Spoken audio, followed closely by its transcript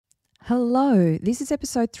Hello, this is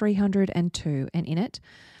episode 302, and in it,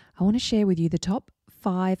 I want to share with you the top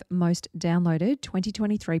 5 most downloaded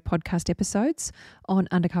 2023 podcast episodes on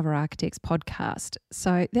Undercover Architects podcast.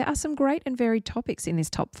 So there are some great and varied topics in this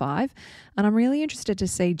top 5, and I'm really interested to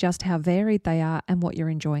see just how varied they are and what you're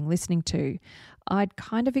enjoying listening to. I'd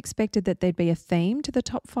kind of expected that there'd be a theme to the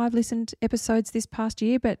top 5 listened episodes this past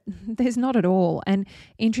year, but there's not at all. And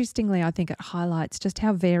interestingly, I think it highlights just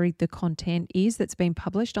how varied the content is that's been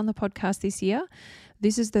published on the podcast this year.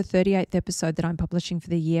 This is the 38th episode that I'm publishing for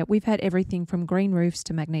the year. We've had everything from green roofs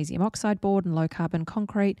to magnesium oxide board and low carbon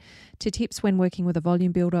concrete to tips when working with a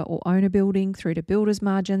volume builder or owner building through to builder's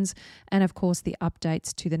margins and, of course, the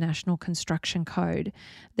updates to the National Construction Code.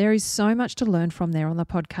 There is so much to learn from there on the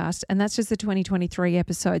podcast, and that's just the 2023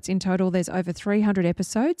 episodes. In total, there's over 300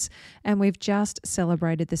 episodes, and we've just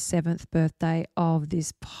celebrated the 7th birthday of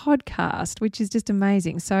this podcast, which is just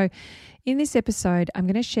amazing. So in this episode, I'm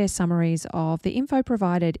going to share summaries of the info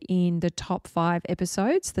provided in the top 5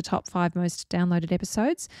 episodes, the top 5 most downloaded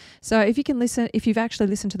episodes. So if you've actually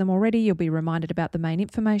listened to them already, you'll be reminded about the main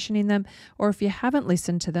information in them. Or if you haven't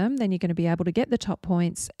listened to them, then you're going to be able to get the top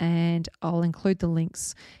points, and I'll include the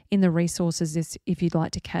links in the resources if you'd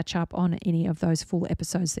like to catch up on any of those full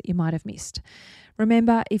episodes that you might have missed.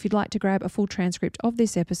 Remember, if you'd like to grab a full transcript of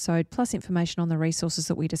this episode plus information on the resources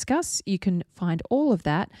that we discuss, you can find all of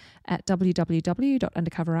that at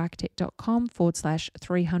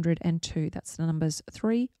www.undercoverarchitect.com/302. That's the numbers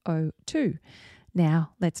 302.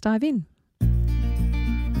 Now, let's dive in.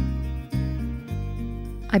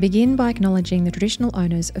 I begin by acknowledging the traditional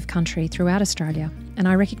owners of country throughout Australia, and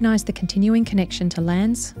I recognise the continuing connection to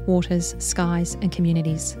lands, waters, skies and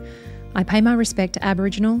communities. I pay my respect to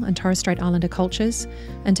Aboriginal and Torres Strait Islander cultures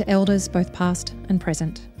and to elders both past and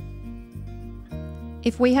present.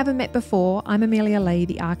 If we haven't met before, I'm Amelia Lee,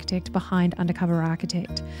 the architect behind Undercover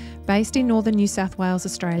Architect. Based in northern New South Wales,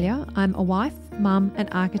 Australia, I'm a wife, mum and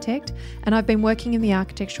architect, and I've been working in the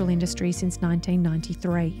architectural industry since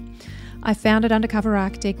 1993. I founded Undercover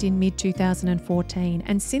Architect in mid-2014,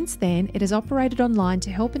 and since then it has operated online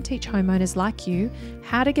to help and teach homeowners like you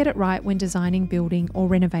how to get it right when designing, building or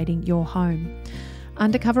renovating your home.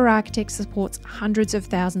 Undercover Architect supports hundreds of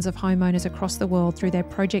thousands of homeowners across the world through their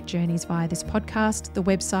project journeys via this podcast, the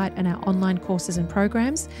website and our online courses and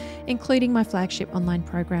programs, including my flagship online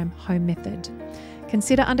program, Home Method.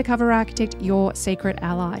 Consider Undercover Architect your secret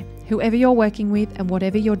ally. Whoever you're working with and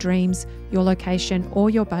whatever your dreams, your location or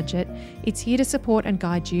your budget, it's here to support and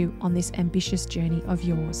guide you on this ambitious journey of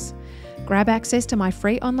yours. Grab access to my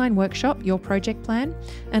free online workshop, Your Project Plan,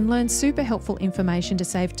 and learn super helpful information to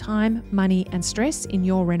save time, money and stress in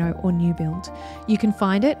your reno or new build. You can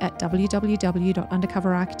find it at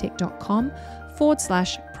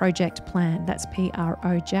www.undercoverarchitect.com/project plan. That's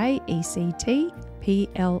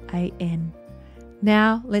PROJECTPLAN.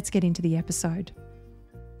 Now, let's get into the episode.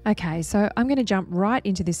 Okay, so I'm going to jump right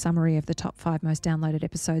into this summary of the top 5 most downloaded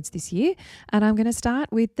episodes this year, and I'm going to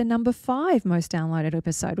start with the number 5 most downloaded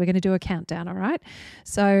episode. We're going to do a countdown, all right?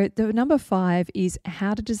 So the number 5 is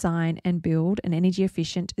how to design and build an energy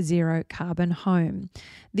efficient zero carbon home.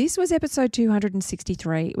 This was episode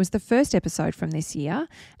 263. It was the first episode from this year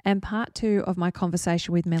and part 2 of my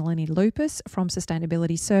conversation with Melanie Lupus from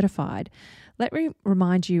Sustainability Certified. Let me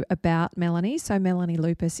remind you about Melanie. So Melanie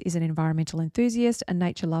Lupus is an environmental enthusiast, a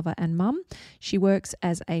nature lover and mum. She works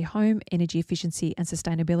as a home energy efficiency and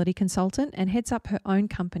sustainability consultant and heads up her own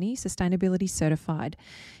company, Sustainability Certified.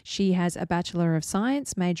 She has a Bachelor of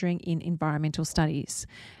Science majoring in environmental studies.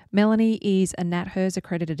 Melanie is a NatHERS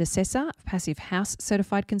accredited assessor, passive house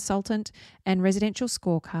certified consultant and residential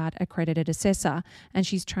scorecard accredited assessor, and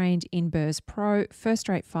she's trained in BERS Pro, First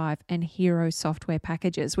Rate 5 and Hero software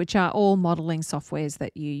packages, which are all modelling softwares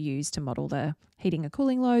that you use to model the heating and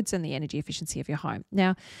cooling loads and the energy efficiency of your home.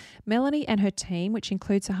 Now, Melanie and her team, which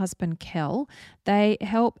includes her husband Kel, they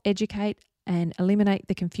help educate and eliminate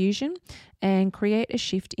the confusion and create a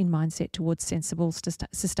shift in mindset towards sensible,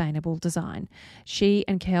 sustainable design. She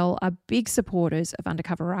and Kel are big supporters of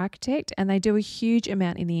Undercover Architect, and they do a huge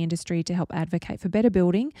amount in the industry to help advocate for better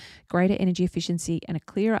building, greater energy efficiency, and a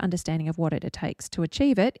clearer understanding of what it takes to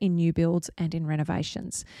achieve it in new builds and in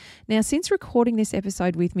renovations. Now, since recording this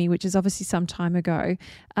episode with me, which is obviously some time ago,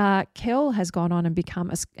 Kel has gone on and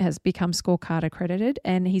has become scorecard accredited,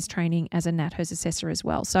 and he's training as a NatHERS assessor as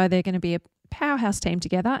well. So they're going to be a powerhouse team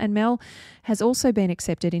together, and Mel has also been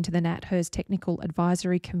accepted into the NatHERS Technical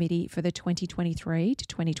Advisory Committee for the 2023 to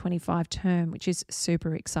 2025 term, which is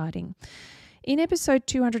super exciting. In episode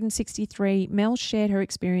 263, Mel shared her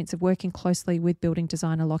experience of working closely with building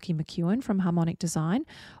designer Lockie McEwen from Harmonic Design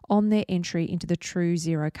on their entry into the True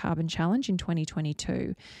Zero Carbon Challenge in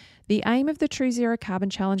 2022. The aim of the True Zero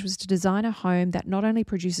Carbon Challenge was to design a home that not only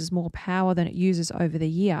produces more power than it uses over the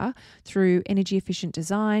year through energy efficient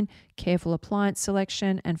design, careful appliance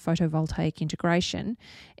selection, and photovoltaic integration.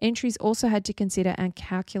 Entries also had to consider and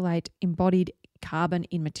calculate embodied carbon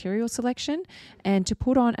in material selection and to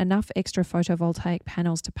put on enough extra photovoltaic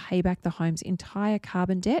panels to pay back the home's entire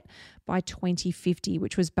carbon debt by 2050,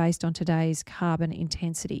 which was based on today's carbon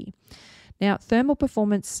intensity. Now, thermal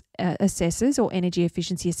performance assessors, or energy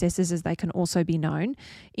efficiency assessors as they can also be known,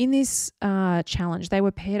 in this challenge, they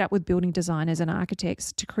were paired up with building designers and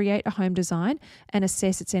architects to create a home design and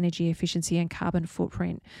assess its energy efficiency and carbon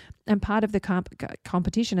footprint. And part of the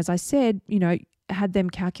competition, as I said, had them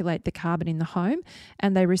calculate the carbon in the home,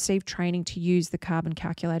 and they received training to use the carbon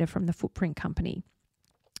calculator from the footprint company.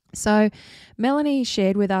 So Melanie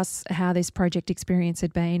shared with us how this project experience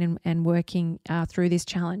had been and working through this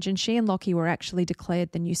challenge. And she and Lockie were actually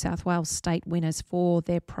declared the New South Wales state winners for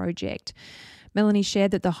their project. Melanie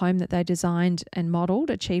shared that the home that they designed and modelled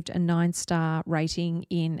achieved a 9-star rating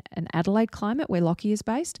in an Adelaide climate where Lockie is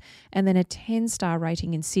based, and then a 10-star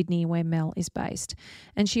rating in Sydney where Mel is based.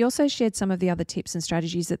 And she also shared some of the other tips and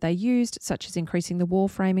strategies that they used, such as increasing the wall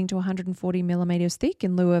framing to 140 millimetres thick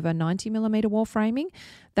in lieu of a 90 millimetre wall framing.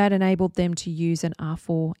 That enabled them to use an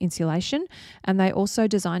R4 insulation, and they also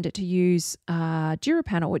designed it to use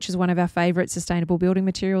DuraPanel, which is one of our favourite sustainable building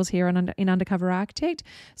materials here in Undercover Architect.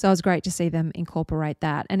 So it was great to see them incorporate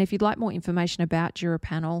that. And if you'd like more information about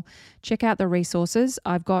DuraPanel, check out the resources.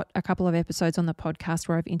 I've got a couple of episodes on the podcast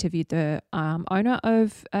where I've interviewed the owner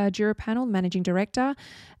of DuraPanel, managing director.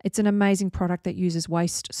 It's an amazing product that uses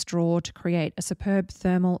waste straw to create a superb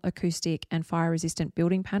thermal, acoustic and fire-resistant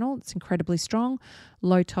building panel. It's incredibly strong,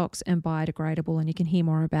 low tox and biodegradable, and you can hear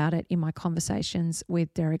more about it in my conversations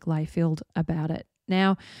with Derek Layfield about it.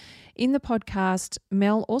 Now, in the podcast,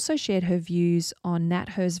 Mel also shared her views on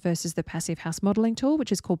NatHERS versus the Passive House Modelling tool,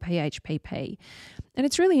 which is called PHPP. And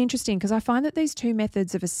it's really interesting because I find that these two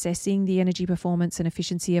methods of assessing the energy performance and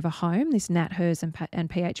efficiency of a home, this NatHERS and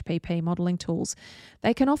PHPP modelling tools,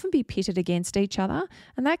 they can often be pitted against each other.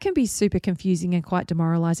 And that can be super confusing and quite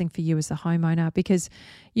demoralising for you as the homeowner, because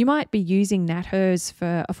you might be using NatHERS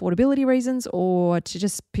for affordability reasons or to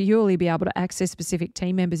just purely be able to access specific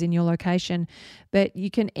team members in your location. But you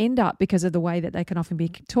can end up, because of the way that they can often be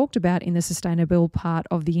talked about in the sustainable part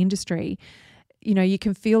of the industry, you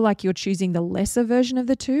can feel like you're choosing the lesser version of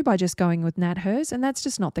the two by just going with NatHERS, and that's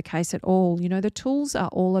just not the case at all. The tools are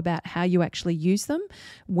all about how you actually use them,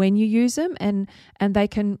 when you use them, and they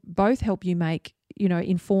can both help you make,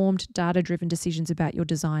 informed, data-driven decisions about your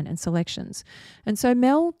design and selections. And so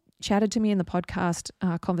Mel chatted to me in the podcast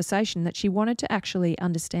conversation that she wanted to actually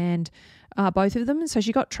understand both of them. And so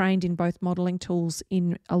she got trained in both modelling tools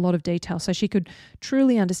in a lot of detail so she could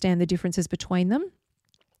truly understand the differences between them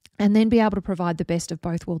and then be able to provide the best of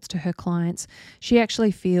both worlds to her clients. She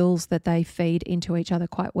actually feels that they feed into each other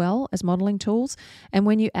quite well as modelling tools. And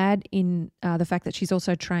when you add in the fact that she's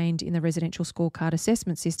also trained in the residential scorecard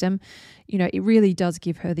assessment system, it really does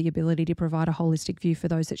give her the ability to provide a holistic view for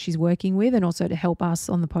those that she's working with and also to help us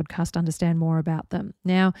on the podcast understand more about them.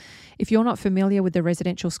 Now, if you're not familiar with the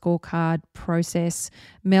residential scorecard process,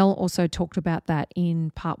 Mel also talked about that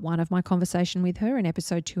in part 1 of my conversation with her in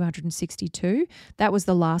episode 262. That was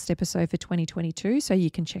the last episode for 2022, so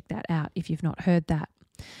you can check that out if you've not heard that.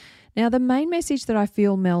 Now, the main message that I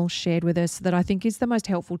feel Mel shared with us that I think is the most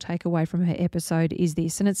helpful takeaway from her episode is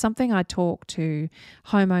this, and it's something I talk to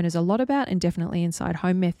homeowners a lot about and definitely inside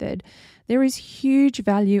Home Method. There is huge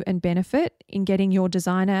value and benefit in getting your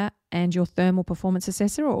designer and your thermal performance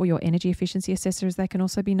assessor, or your energy efficiency assessor as they can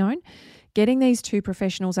also be known, getting these two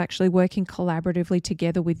professionals actually working collaboratively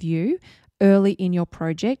together with you early in your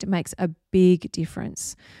project makes a big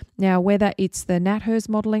difference. Now, whether it's the NatHERS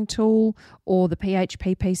modelling tool or the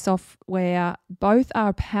PHPP software, both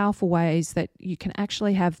are powerful ways that you can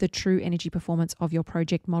actually have the true energy performance of your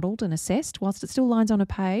project modelled and assessed whilst it still lines on a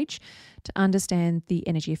page to understand the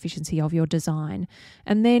energy efficiency of your design.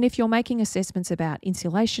 And then if you're making assessments about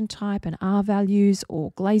insulation type and R values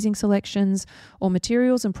or glazing selections or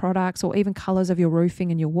materials and products or even colours of your roofing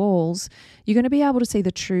and your walls, you're going to be able to see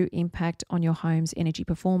the true impact on your home's energy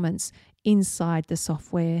performance inside the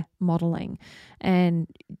software modeling. And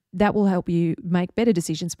that will help you make better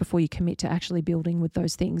decisions before you commit to actually building with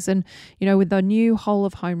those things. And, with the new whole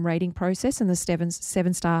of home rating process and the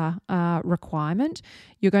seven-star requirement,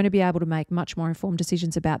 you're going to be able to make much more informed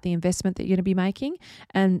decisions about the investment that you're going to be making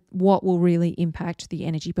and what will really impact the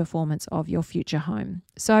energy performance of your future home.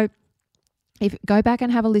 So go back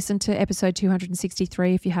and have a listen to episode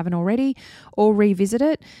 263 if you haven't already, or revisit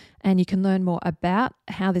it, and you can learn more about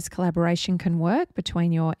how this collaboration can work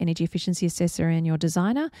between your energy efficiency assessor and your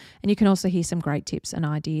designer. And you can also hear some great tips and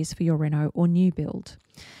ideas for your reno or new build.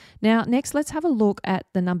 Now, next, let's have a look at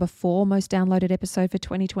the number 4 most downloaded episode for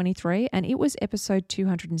 2023, and it was episode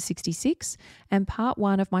 266 and part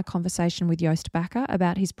 1 of my conversation with Joost Bakker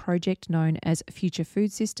about his project known as Future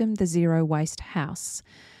Food System, the Zero Waste House.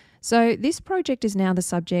 So this project is now the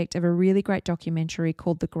subject of a really great documentary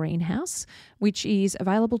called The Greenhouse, which is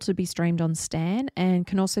available to be streamed on Stan and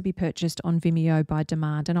can also be purchased on Vimeo by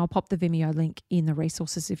demand. And I'll pop the Vimeo link in the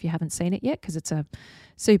resources if you haven't seen it yet, because it's a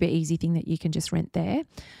super easy thing that you can just rent there.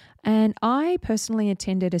 And I personally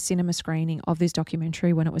attended a cinema screening of this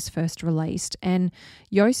documentary when it was first released, and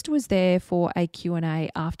Joost was there for a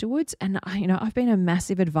Q&A afterwards. And, I've been a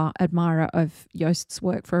massive admirer of Joost's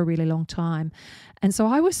work for a really long time. And so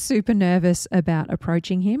I was super nervous about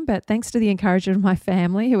approaching him, but thanks to the encouragement of my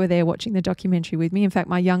family who were there watching the documentary with me, in fact,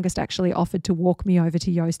 my youngest actually offered to walk me over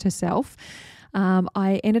to Joost herself.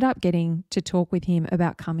 I ended up getting to talk with him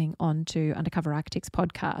about coming on to Undercover Architects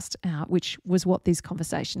podcast, which was what this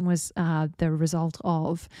conversation was the result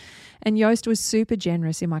of. And Joost was super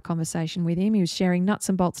generous in my conversation with him. He was sharing nuts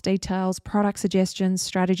and bolts details, product suggestions,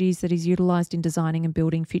 strategies that he's utilised in designing and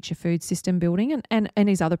building future food system building and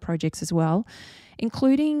his other projects as well,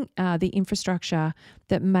 including the infrastructure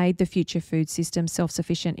that made the future food system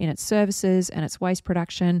self-sufficient in its services and its waste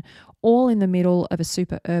production, all in the middle of a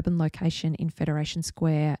super urban location in Federation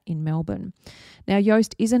Square in Melbourne. Now,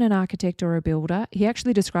 Joost isn't an architect or a builder. He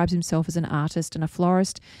actually describes himself as an artist and a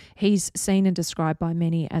florist. He's seen and described by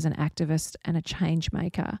many as an activist and a change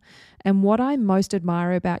maker. And what I most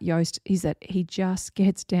admire about Joost is that he just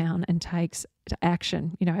gets down and takes to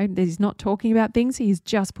action. He's not talking about things, he's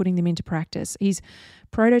just putting them into practice. He's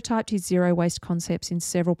prototyped his zero waste concepts in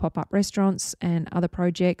several pop-up restaurants and other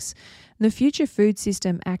projects. The future food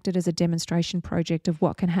system acted as a demonstration project of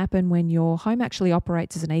what can happen when your home actually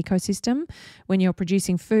operates as an ecosystem, when you're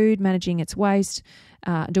producing food, managing its waste,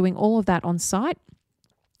 doing all of that on site,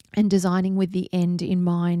 and designing with the end in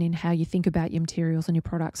mind in how you think about your materials and your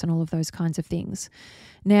products and all of those kinds of things.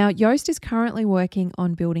 Now, Joost is currently working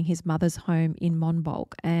on building his mother's home in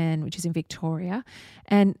Monbulk, which is in Victoria.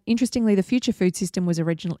 And interestingly, the future food system was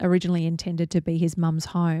originally intended to be his mum's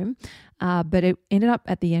home, but it ended up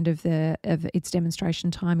at the end of its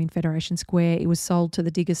demonstration time in Federation Square. It was sold to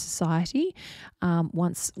the Diggers Society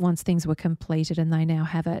once things were completed, and they now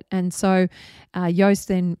have it. And so Joost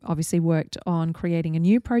then obviously worked on creating a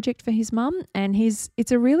new project for his mum, and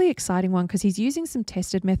it's a really exciting one because he's using some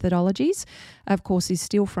tested methodologies. Of course, he's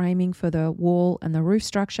steel framing for the wall and the roof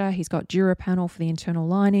structure. He's got DuraPanel for the internal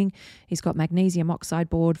lining. He's got magnesium oxide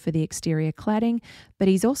board for the exterior cladding, but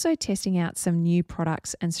he's also testing out some new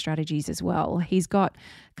products and strategies as well. He's got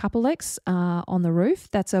Couple-X on the roof.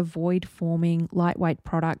 That's a void-forming lightweight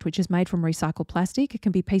product which is made from recycled plastic. It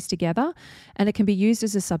can be pieced together and it can be used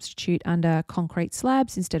as a substitute under concrete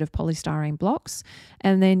slabs instead of polystyrene blocks.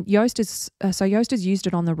 And then Joost has used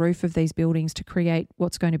it on the roof of these buildings to create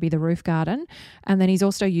what's going to be the roof garden. And then he's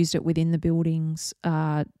also used it within the building's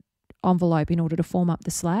envelope in order to form up the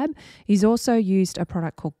slab. He's also used a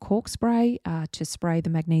product called cork spray to spray the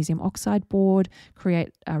magnesium oxide board, create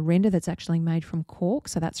a render that's actually made from cork,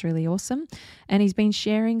 so that's really awesome. And he's been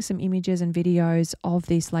sharing some images and videos of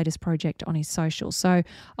this latest project on his socials. So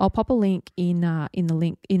I'll pop a link in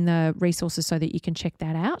the resources so that you can check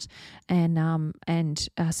that out and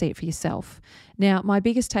see it for yourself. Now, my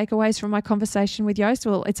biggest takeaways from my conversation with Joost,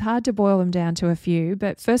 well, it's hard to boil them down to a few,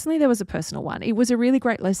 but firstly, there was a personal one. It was a really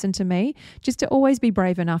great lesson to me just to always be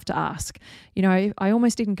brave enough to ask. I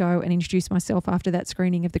almost didn't go and introduce myself after that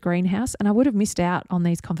screening of The Greenhouse, and I would have missed out on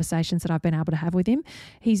these conversations that I've been able to have with him.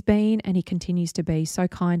 He's been, and he continues to be, so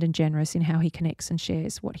kind and generous in how he connects and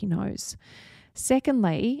shares what he knows.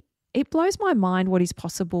 Secondly, it blows my mind what is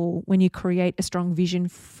possible when you create a strong vision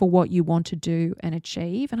for what you want to do and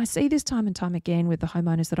achieve. And I see this time and time again with the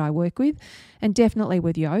homeowners that I work with, and definitely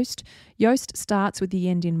with Joost. Joost starts with the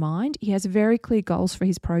end in mind. He has very clear goals for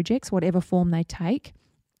his projects, whatever form they take.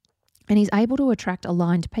 And he's able to attract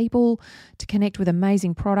aligned people, to connect with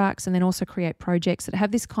amazing products, and then also create projects that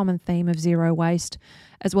have this common theme of zero waste,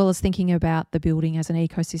 as well as thinking about the building as an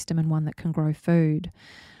ecosystem and one that can grow food.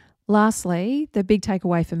 Lastly, the big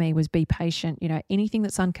takeaway for me was be patient. Anything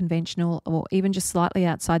that's unconventional or even just slightly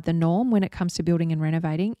outside the norm when it comes to building and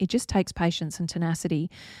renovating, it just takes patience and tenacity.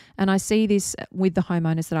 And I see this with the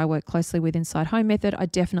homeowners that I work closely with inside Home Method. I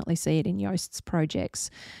definitely see it in Yost's projects.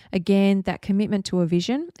 Again, that commitment to a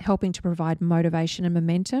vision, helping to provide motivation and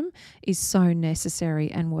momentum, is so necessary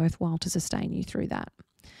and worthwhile to sustain you through that.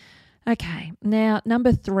 Okay, now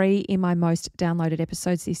number 3 in my most downloaded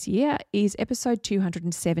episodes this year is episode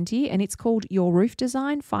 270, and it's called Your Roof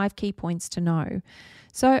Design, 5 Key Points to Know.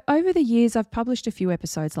 So over the years, I've published a few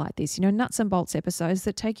episodes like this, nuts and bolts episodes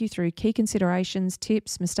that take you through key considerations,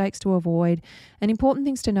 tips, mistakes to avoid, and important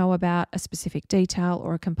things to know about a specific detail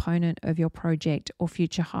or a component of your project or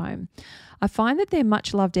future home. I find that they're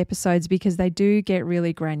much loved episodes because they do get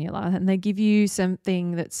really granular and they give you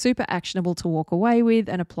something that's super actionable to walk away with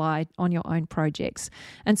and apply on your own projects.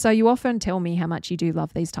 And so you often tell me how much you do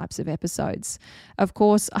love these types of episodes. Of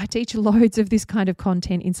course, I teach loads of this kind of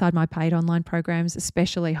content inside my paid online programs, especially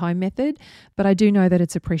Home Method, but I do know that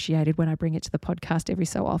it's appreciated when I bring it to the podcast every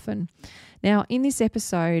so often. Now, in this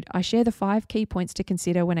episode, I share the 5 key points to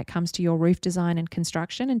consider when it comes to your roof design and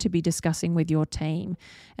construction and to be discussing with your team.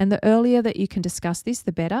 And the earlier that you can discuss this,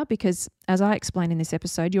 the better, because as I explain in this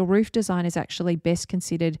episode, your roof design is actually best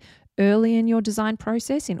considered early in your design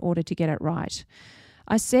process in order to get it right.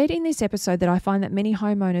 I said in this episode that I find that many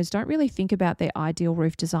homeowners don't really think about their ideal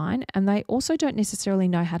roof design, and they also don't necessarily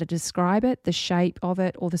know how to describe it, the shape of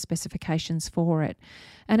it, or the specifications for it.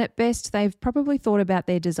 And at best, they've probably thought about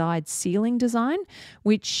their desired ceiling design,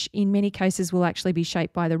 which in many cases will actually be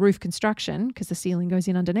shaped by the roof construction because the ceiling goes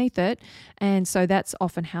in underneath it. And so that's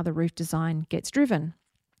often how the roof design gets driven.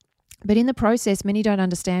 But in the process, many don't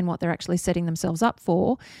understand what they're actually setting themselves up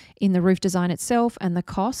for in the roof design itself and the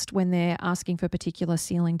cost when they're asking for particular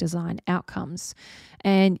ceiling design outcomes.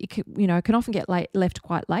 And it can often get left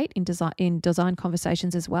quite late in design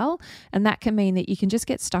conversations as well. And that can mean that you can just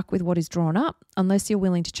get stuck with what is drawn up unless you're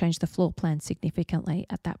willing to change the floor plan significantly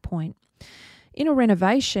at that point. In a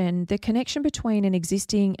renovation, the connection between an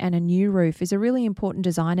existing and a new roof is a really important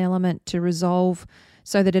design element to resolve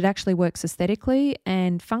so that it actually works aesthetically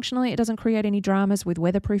and functionally. It doesn't create any dramas with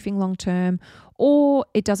weatherproofing long term, or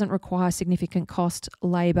it doesn't require significant cost,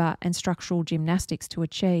 labour and structural gymnastics to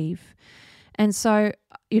achieve. And so,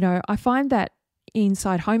 I find that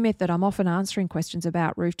inside Home Method, I'm often answering questions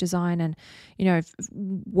about roof design and,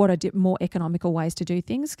 what are more economical ways to do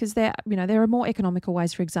things, because there are more economical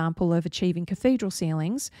ways, for example, of achieving cathedral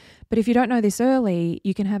ceilings. But if you don't know this early,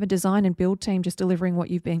 you can have a design and build team just delivering what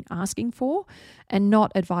you've been asking for and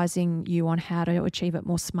not advising you on how to achieve it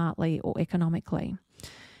more smartly or economically.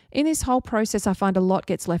 In this whole process, I find a lot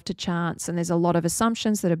gets left to chance, and there's a lot of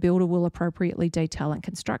assumptions that a builder will appropriately detail and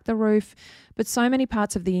construct the roof, but so many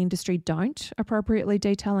parts of the industry don't appropriately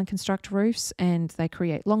detail and construct roofs, and they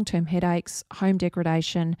create long-term headaches, home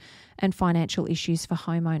degradation, and financial issues for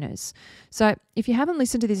homeowners. So if you haven't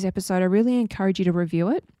listened to this episode, I really encourage you to review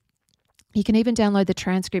it. You can even download the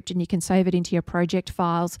transcript and you can save it into your project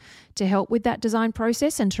files to help with that design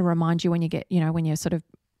process and to remind you when you're sort of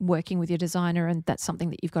working with your designer, and that's something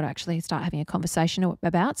that you've got to actually start having a conversation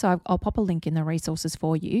about. So I'll pop a link in the resources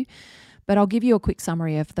for you, but I'll give you a quick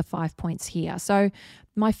summary of the 5 points here. So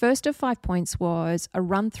my first of 5 points was a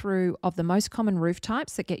run through of the most common roof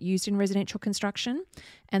types that get used in residential construction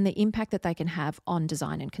and the impact that they can have on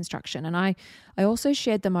design and construction. And I also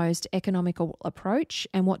shared the most economical approach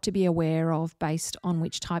and what to be aware of based on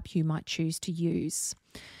which type you might choose to use.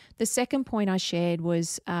 The second point I shared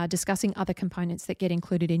was discussing other components that get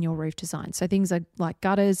included in your roof design. So things like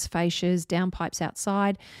gutters, fascias, downpipes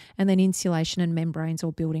outside, and then insulation and membranes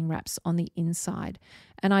or building wraps on the inside.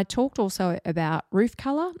 And I talked also about roof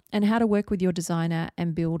colour and how to work with your designer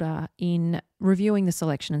and builder in reviewing the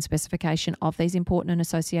selection and specification of these important and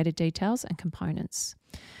associated details and components.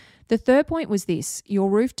 The third point was this: your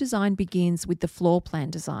roof design begins with the floor plan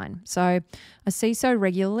design. So I see so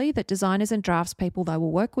regularly that designers and draftspeople, they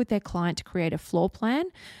will work with their client to create a floor plan,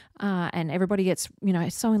 and everybody gets,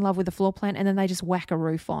 so in love with the floor plan, and then they just whack a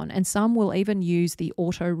roof on. And some will even use the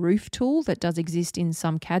auto roof tool that does exist in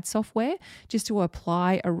some CAD software just to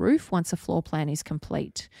apply a roof once a floor plan is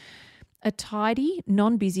complete. A tidy,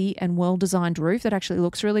 non-busy and well-designed roof that actually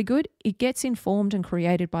looks really good, it gets informed and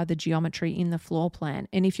created by the geometry in the floor plan.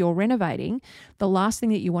 And if you're renovating, the last thing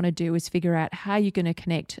that you want to do is figure out how you're going to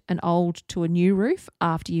connect an old to a new roof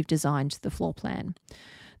after you've designed the floor plan.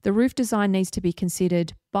 The roof design needs to be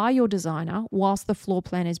considered by your designer whilst the floor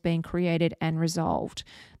plan is being created and resolved.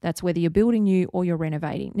 That's whether you're building new or you're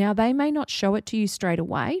renovating. Now, they may not show it to you straight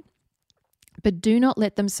away, but do not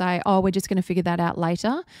let them say, oh, we're just going to figure that out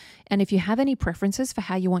later. And if you have any preferences for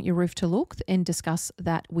how you want your roof to look, then discuss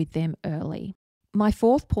that with them early. My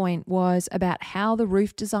fourth point was about how the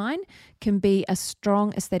roof design can be a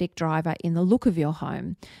strong aesthetic driver in the look of your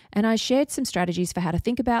home. And I shared some strategies for how to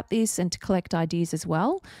think about this and to collect ideas as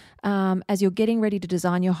well as you're getting ready to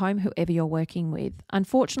design your home, whoever you're working with.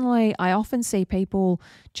 Unfortunately, I often see people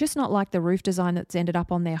just not like the roof design that's ended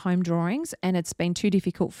up on their home drawings, and it's been too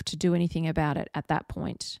difficult to do anything about it at that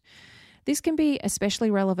point. This can be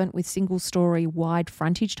especially relevant with single-story wide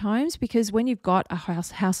frontaged homes, because when you've got a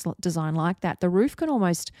house design like that, the roof can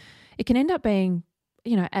end up being,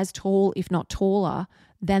 as tall, if not taller,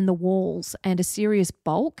 than the walls, and a serious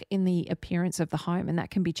bulk in the appearance of the home, and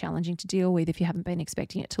that can be challenging to deal with if you haven't been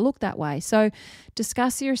expecting it to look that way. So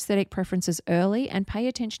discuss your aesthetic preferences early and pay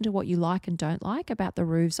attention to what you like and don't like about the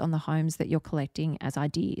roofs on the homes that you're collecting as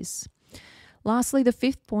ideas. Lastly, the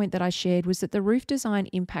fifth point that I shared was that the roof design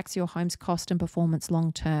impacts your home's cost and performance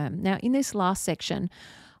long term. Now, in this last section,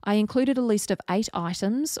 I included a list of 8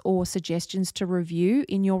 items or suggestions to review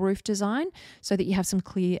in your roof design so that you have some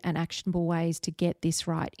clear and actionable ways to get this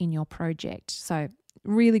right in your project. So,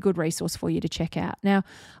 really good resource for you to check out. Now,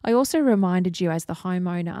 I also reminded you as the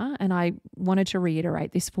homeowner, and I wanted to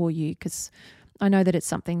reiterate this for you because I know that it's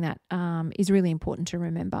something that is really important to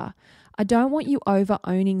remember. I don't want you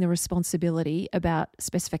over-owning the responsibility about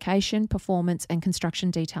specification, performance, and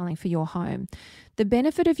construction detailing for your home. The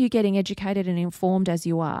benefit of you getting educated and informed as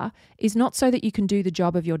you are is not so that you can do the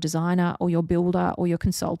job of your designer or your builder or your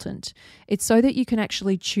consultant. It's so that you can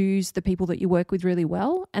actually choose the people that you work with really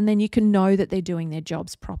well, and then you can know that they're doing their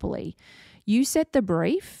jobs properly. You set the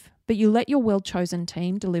brief, but you let your well-chosen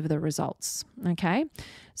team deliver the results, okay?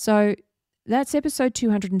 So that's episode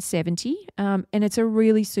 270, and it's a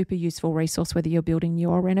really super useful resource whether you're building new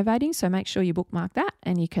or renovating, so make sure you bookmark that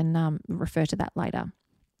and you can refer to that later.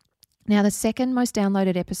 Now, the second most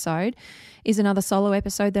downloaded episode is another solo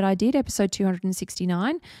episode that I did, episode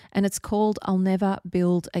 269, and it's called I'll Never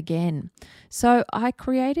Build Again. So I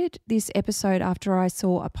created this episode after I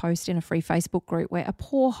saw a post in a free Facebook group where a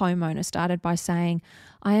poor homeowner started by saying,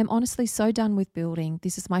 I am honestly so done with building.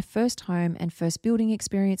 This is my first home and first building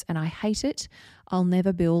experience and I hate it. I'll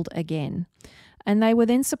never build again. And they were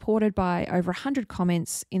then supported by over 100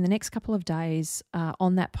 comments in the next couple of days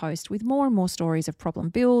on that post with more and more stories of problem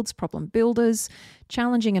builds, problem builders,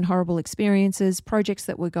 challenging and horrible experiences, projects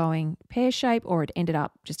that were going pear-shaped or it ended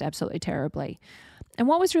up just absolutely terribly. And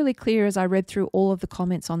what was really clear as I read through all of the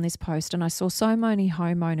comments on this post, and I saw so many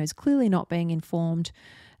homeowners clearly not being informed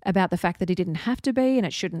about the fact that it didn't have to be and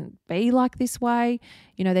it shouldn't be like this way.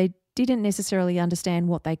 They didn't necessarily understand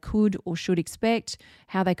what they could or should expect,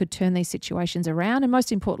 how they could turn these situations around, and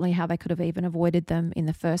most importantly, how they could have even avoided them in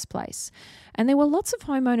the first place. And there were lots of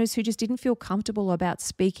homeowners who just didn't feel comfortable about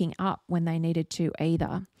speaking up when they needed to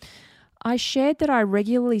either. I shared that I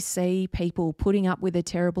regularly see people putting up with a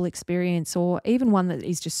terrible experience or even one that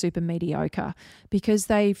is just super mediocre because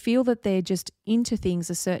they feel that they're just into things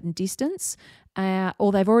a certain distance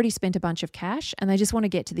or they've already spent a bunch of cash and they just want to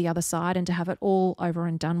get to the other side and to have it all over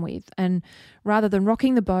and done with. And rather than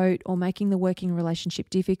rocking the boat or making the working relationship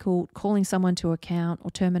difficult, calling someone to account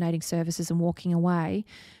or terminating services and walking away,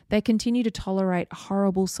 they continue to tolerate a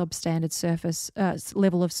horrible substandard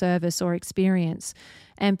level of service or experience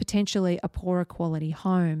and potentially a poorer quality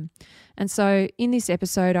home. And so in this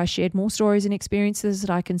episode, I shared more stories and experiences that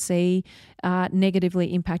I can see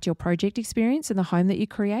negatively impact your project experience in the home that you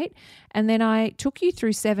create. And then I took you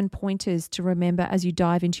through 7 pointers to remember as you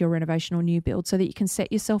dive into your renovation or new build so that you can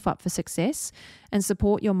set yourself up for success and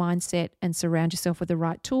support your mindset and surround yourself with the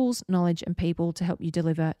right tools, knowledge, and people to help you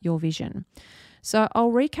deliver your vision. So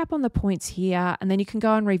I'll recap on the points here and then you can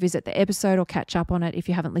go and revisit the episode or catch up on it if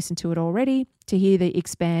you haven't listened to it already to hear the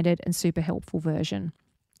expanded and super helpful version.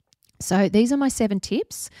 So these are my 7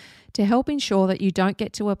 tips to help ensure that you don't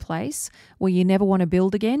get to a place where you never want to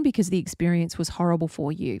build again because the experience was horrible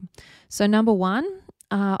for you. So number 1,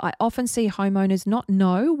 I often see homeowners not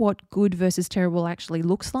know what good versus terrible actually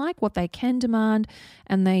looks like, what they can demand,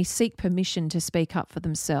 and they seek permission to speak up for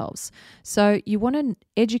themselves. So you want to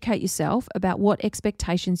educate yourself about what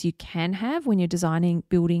expectations you can have when you're designing,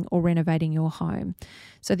 building, or renovating your home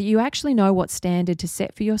so that you actually know what standard to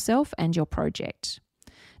set for yourself and your project.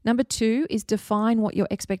 Number 2 is define what your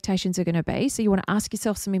expectations are going to be. So you want to ask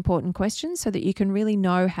yourself some important questions so that you can really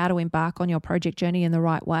know how to embark on your project journey in the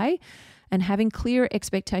right way. And having clear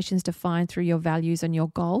expectations defined through your values and your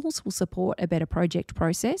goals will support a better project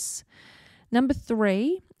process. Number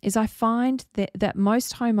 3 is I find that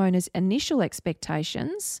most homeowners' initial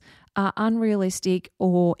expectations are unrealistic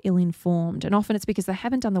or ill-informed. And often it's because they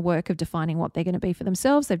haven't done the work of defining what they're going to be for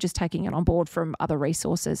themselves. They've just taken it on board from other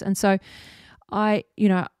resources. And so I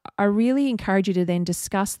really encourage you to then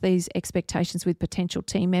discuss these expectations with potential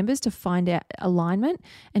team members to find out alignment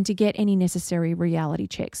and to get any necessary reality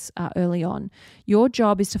checks early on. Your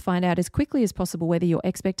job is to find out as quickly as possible whether your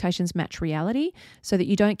expectations match reality so that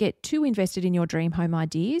you don't get too invested in your dream home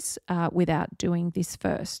ideas without doing this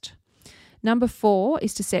first. Number 4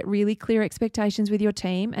 is to set really clear expectations with your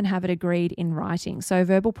team and have it agreed in writing. So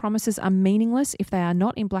verbal promises are meaningless if they are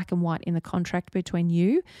not in black and white in the contract between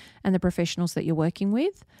you and the professionals that you're working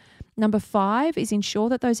with. Number 5 is ensure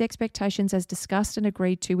that those expectations as discussed and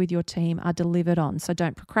agreed to with your team are delivered on. So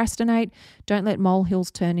don't procrastinate, don't let molehills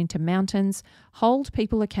turn into mountains. Hold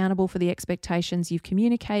people accountable for the expectations you've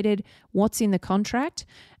communicated, what's in the contract,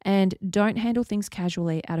 and don't handle things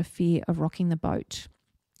casually out of fear of rocking the boat.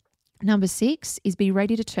 Number 6 is be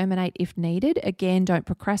ready to terminate if needed. Again, don't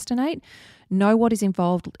procrastinate. Know what is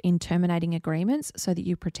involved in terminating agreements so that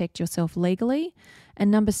you protect yourself legally. And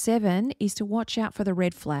number 7 is to watch out for the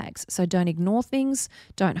red flags. So don't ignore things.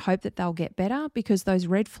 Don't hope that they'll get better because those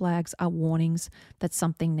red flags are warnings that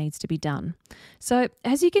something needs to be done. So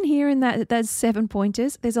as you can hear in those 7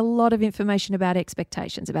 pointers, there's a lot of information about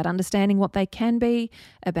expectations, about understanding what they can be,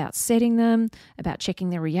 about setting them, about checking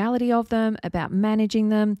the reality of them, about managing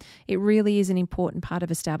them. It really is an important part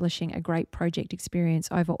of establishing a great project experience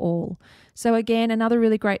overall. So again, another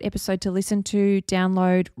really great episode to listen to,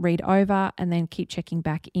 download, read over, and then keep checking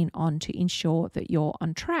back in on to ensure that you're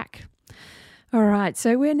on track. All right,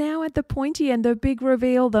 so we're now at the pointy and the big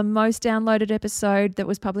reveal, the most downloaded episode that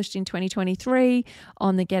was published in 2023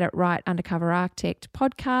 on the Get It Right Undercover Architect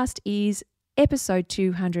podcast is episode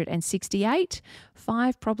 268,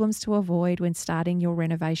 5 problems to avoid when starting your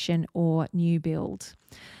renovation or new build.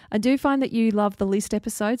 I do find that you love the list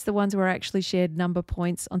episodes, the ones where I actually shared number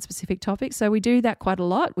points on specific topics. So we do that quite a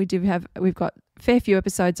lot. We've got a fair few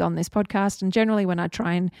episodes on this podcast. And generally when I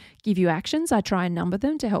try and give you actions, I try and number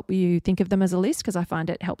them to help you think of them as a list because I find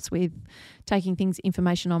it helps with taking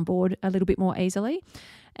information on board a little bit more easily.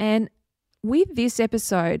 And with this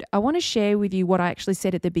episode, I want to share with you what I actually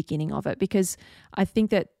said at the beginning of it because I think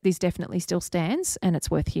that this definitely still stands and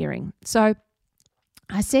it's worth hearing. So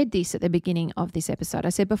I said this at the beginning of this episode. I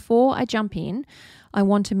said, before I jump in, I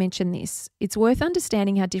want to mention this. It's worth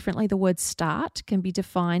understanding how differently the word start can be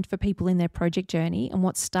defined for people in their project journey and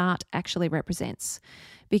what start actually represents.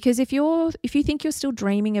 Because if you think you're still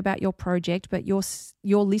dreaming about your project, but you're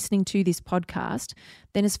listening to this podcast,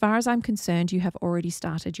 then as far as I'm concerned, you have already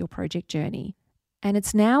started your project journey. And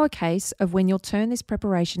it's now a case of when you'll turn this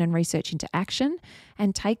preparation and research into action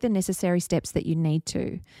and take the necessary steps that you need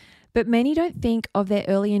to. But many don't think of their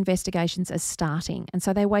early investigations as starting, and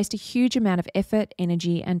so they waste a huge amount of effort,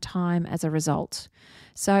 energy, and time as a result.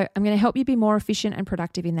 So I'm going to help you be more efficient and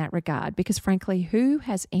productive in that regard because, frankly, who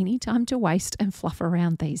has any time to waste and fluff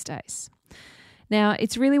around these days? Now,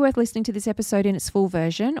 it's really worth listening to this episode in its full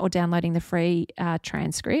version or downloading the free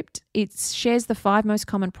transcript. It shares the 5 most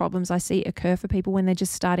common problems I see occur for people when they're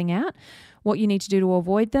just starting out, what you need to do to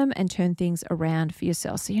avoid them, and turn things around for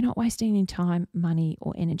yourself so you're not wasting any time, money,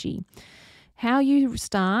 or energy. How you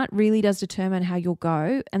start really does determine how you'll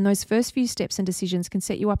go, and those first few steps and decisions can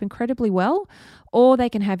set you up incredibly well, or they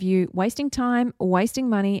can have you wasting time, wasting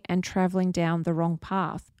money, and traveling down the wrong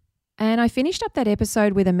path. And I finished up that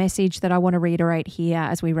episode with a message that I want to reiterate here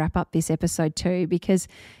as we wrap up this episode too, because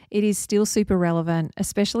it is still super relevant,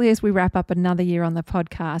 especially as we wrap up another year on the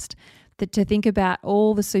podcast, that to think about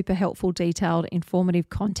all the super helpful, detailed, informative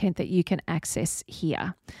content that you can access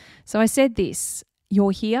here. So I said this,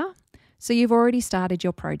 you're here, so you've already started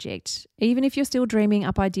your project. Even if you're still dreaming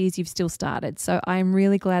up ideas, you've still started. So I'm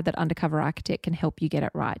really glad that Undercover Architect can help you get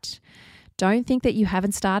it right. Don't think that you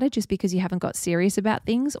haven't started just because you haven't got serious about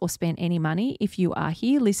things or spent any money. If you are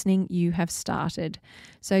here listening, you have started.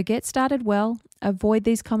 So get started well, avoid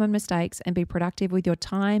these common mistakes, and be productive with your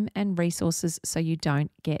time and resources so you don't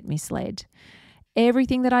get misled.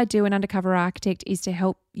 Everything that I do in Undercover Architect is to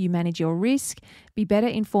help you manage your risk, be better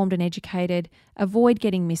informed and educated, avoid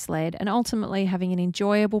getting misled, and ultimately having an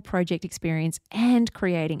enjoyable project experience and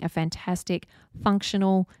creating a fantastic,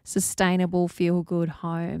 functional, sustainable, feel-good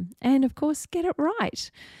home. And of course, get it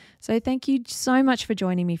right. So thank you so much for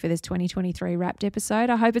joining me for this 2023 Wrapped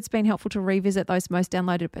episode. I hope it's been helpful to revisit those most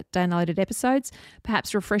downloaded episodes,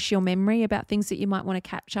 perhaps refresh your memory about things that you might want to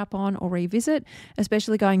catch up on or revisit,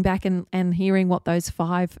 especially going back and hearing what those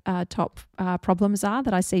 5 top problems are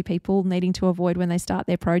that I see people needing to avoid when they start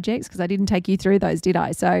their projects, because I didn't take you through those, did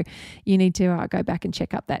I? So you need to go back and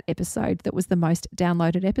check up that episode that was the most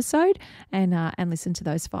downloaded episode and listen to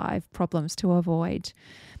those 5 problems to avoid.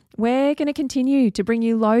 We're going to continue to bring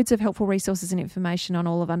you loads of helpful resources and information on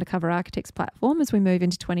all of Undercover Architect's platform as we move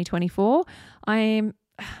into 2024. I'm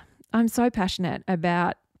so passionate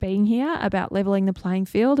about being here, about leveling the playing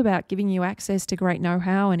field, about giving you access to great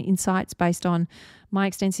know-how and insights based on my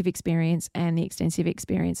extensive experience and the extensive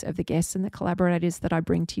experience of the guests and the collaborators that I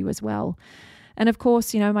bring to you as well. And of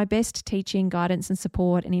course, my best teaching, guidance and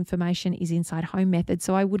support and information is inside Home Method.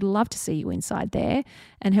 So I would love to see you inside there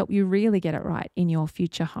and help you really get it right in your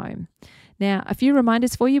future home. Now, a few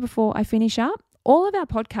reminders for you before I finish up. All of our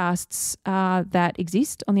podcasts that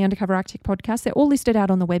exist on the Undercover Architect podcast, they're all listed out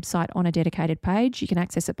on the website on a dedicated page. You can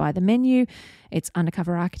access it by the menu. It's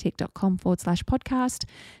undercoverarchitect.com/podcast.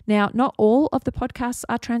 Now, not all of the podcasts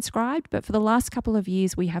are transcribed, but for the last couple of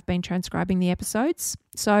years, we have been transcribing the episodes.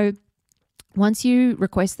 So once you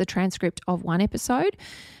request the transcript of one episode,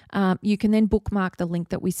 you can then bookmark the link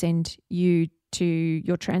that we send you to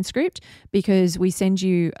your transcript, because we send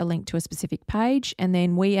you a link to a specific page and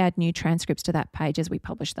then we add new transcripts to that page as we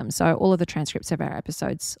publish them. So all of the transcripts of our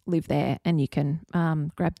episodes live there and you can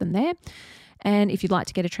grab them there. And if you'd like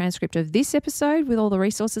to get a transcript of this episode with all the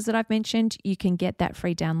resources that I've mentioned, you can get that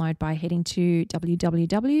free download by heading to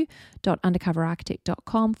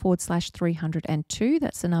www.undercoverarchitect.com/302.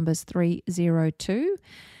 That's the numbers 302.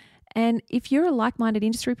 And if you're a like-minded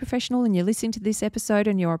industry professional and you're listening to this episode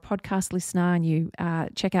and you're a podcast listener and you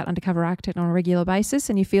check out Undercover Architect on a regular basis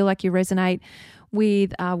and you feel like you resonate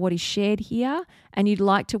with what is shared here and you'd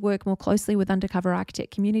like to work more closely with Undercover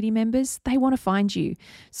Architect community members, they want to find you.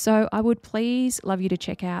 So I would please love you to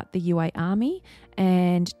check out the UA Army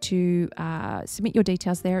and to submit your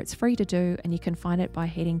details there. It's free to do and you can find it by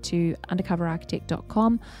heading to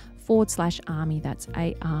undercoverarchitect.com/army. That's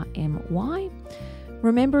ARMY.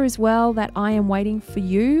 Remember as well that I am waiting for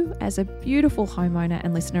you as a beautiful homeowner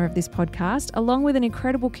and listener of this podcast, along with an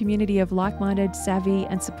incredible community of like-minded, savvy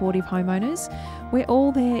and supportive homeowners. We're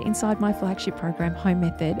all there inside my flagship program, Home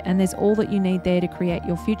Method, and there's all that you need there to create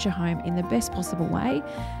your future home in the best possible way,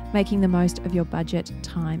 making the most of your budget,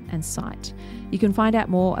 time and site. You can find out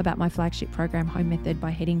more about my flagship program, Home Method, by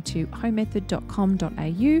heading to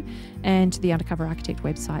homemethod.com.au and to the Undercover Architect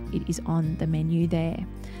website. It is on the menu there.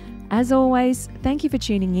 As always, thank you for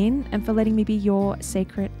tuning in and for letting me be your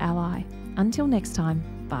secret ally. Until next time,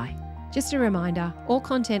 bye. Just a reminder, all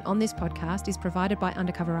content on this podcast is provided by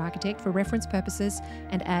Undercover Architect for reference purposes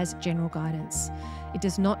and as general guidance. It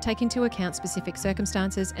does not take into account specific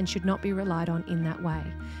circumstances and should not be relied on in that way.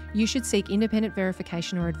 You should seek independent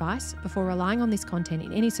verification or advice before relying on this content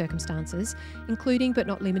in any circumstances, including but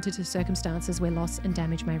not limited to circumstances where loss and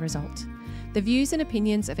damage may result. The views and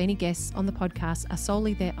opinions of any guests on the podcast are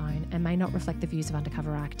solely their own and may not reflect the views of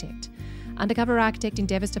Undercover Architect. Undercover Architect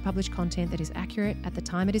endeavours to publish content that is accurate at the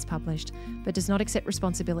time it is published, but does not accept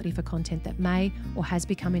responsibility for content that may or has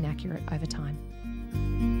become inaccurate over time.